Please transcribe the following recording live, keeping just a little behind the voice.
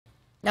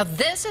Now,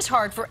 this is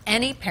hard for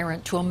any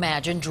parent to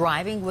imagine,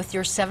 driving with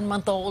your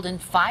 7-month-old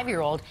and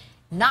 5-year-old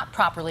not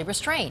properly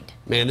restrained.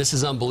 Man, this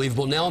is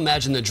unbelievable. Now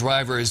imagine the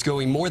driver is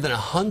going more than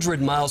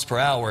 100 miles per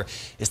hour.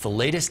 It's the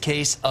latest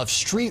case of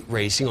street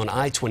racing on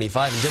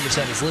I-25. And Denver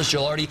 7's Liz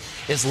Gilardi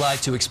is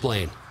live to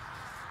explain.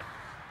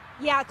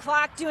 Yeah,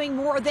 clock doing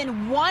more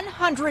than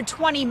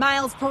 120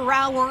 miles per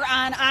hour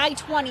on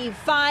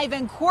I-25,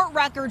 and court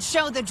records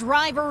show the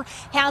driver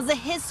has a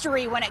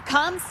history when it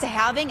comes to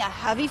having a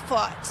heavy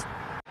foot.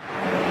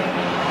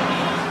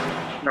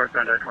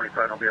 Northbound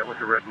I-25, I'll be out with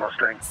the red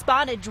Mustang.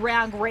 Spotted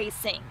drag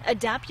racing. A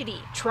deputy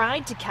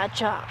tried to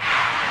catch up.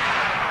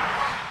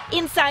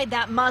 Inside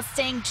that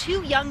Mustang,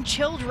 2 young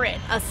children,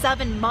 a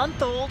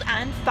 7-month-old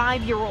and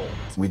 5-year-old.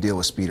 We deal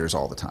with speeders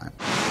all the time.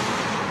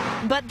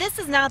 But this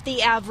is not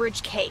the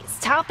average case,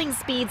 topping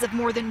speeds of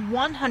more than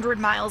 100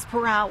 miles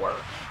per hour.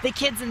 The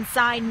kids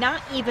inside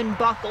not even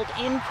buckled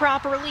in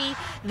properly.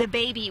 The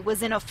baby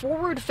was in a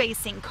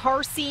forward-facing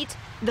car seat.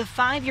 The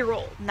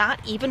 5-year-old not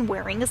even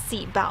wearing a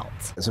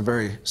seatbelt. It's a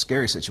very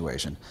scary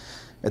situation.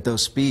 At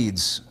those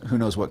speeds, who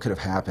knows what could have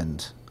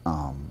happened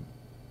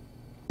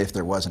if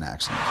there was an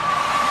accident.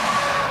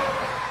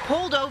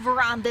 Pulled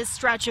over on this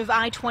stretch of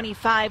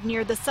I-25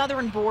 near the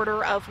southern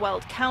border of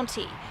Weld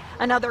County.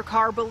 Another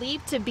car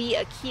believed to be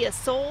a Kia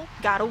Soul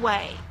got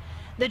away.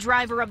 The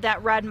driver of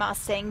that red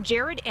Mustang,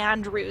 Jared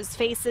Andrews,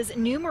 faces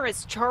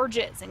numerous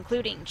charges,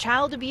 including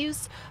child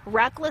abuse,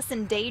 reckless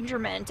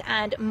endangerment,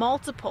 and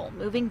multiple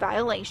moving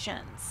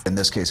violations. In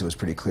this case, it was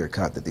pretty clear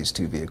cut that these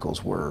 2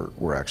 vehicles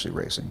were actually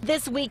racing.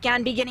 This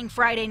weekend, beginning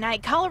Friday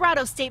night,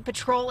 Colorado State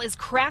Patrol is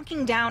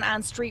cracking down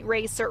on street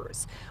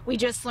racers. We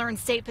just learned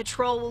State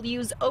Patrol will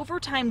use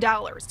overtime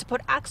dollars to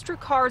put extra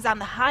cars on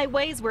the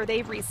highways where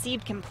they've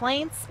received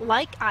complaints,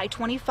 like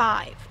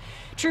I-25.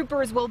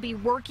 Troopers will be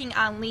working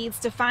on leads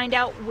to find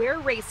out where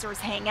racers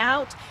hang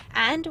out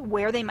and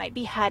where they might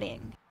be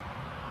heading.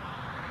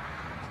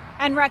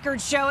 And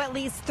records show at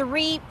least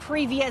 3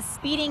 previous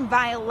speeding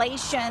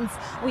violations.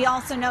 We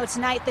also know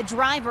tonight the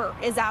driver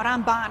is out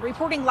on bond.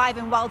 Reporting live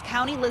in Weld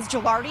County, Liz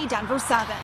Gilardi, Denver 7.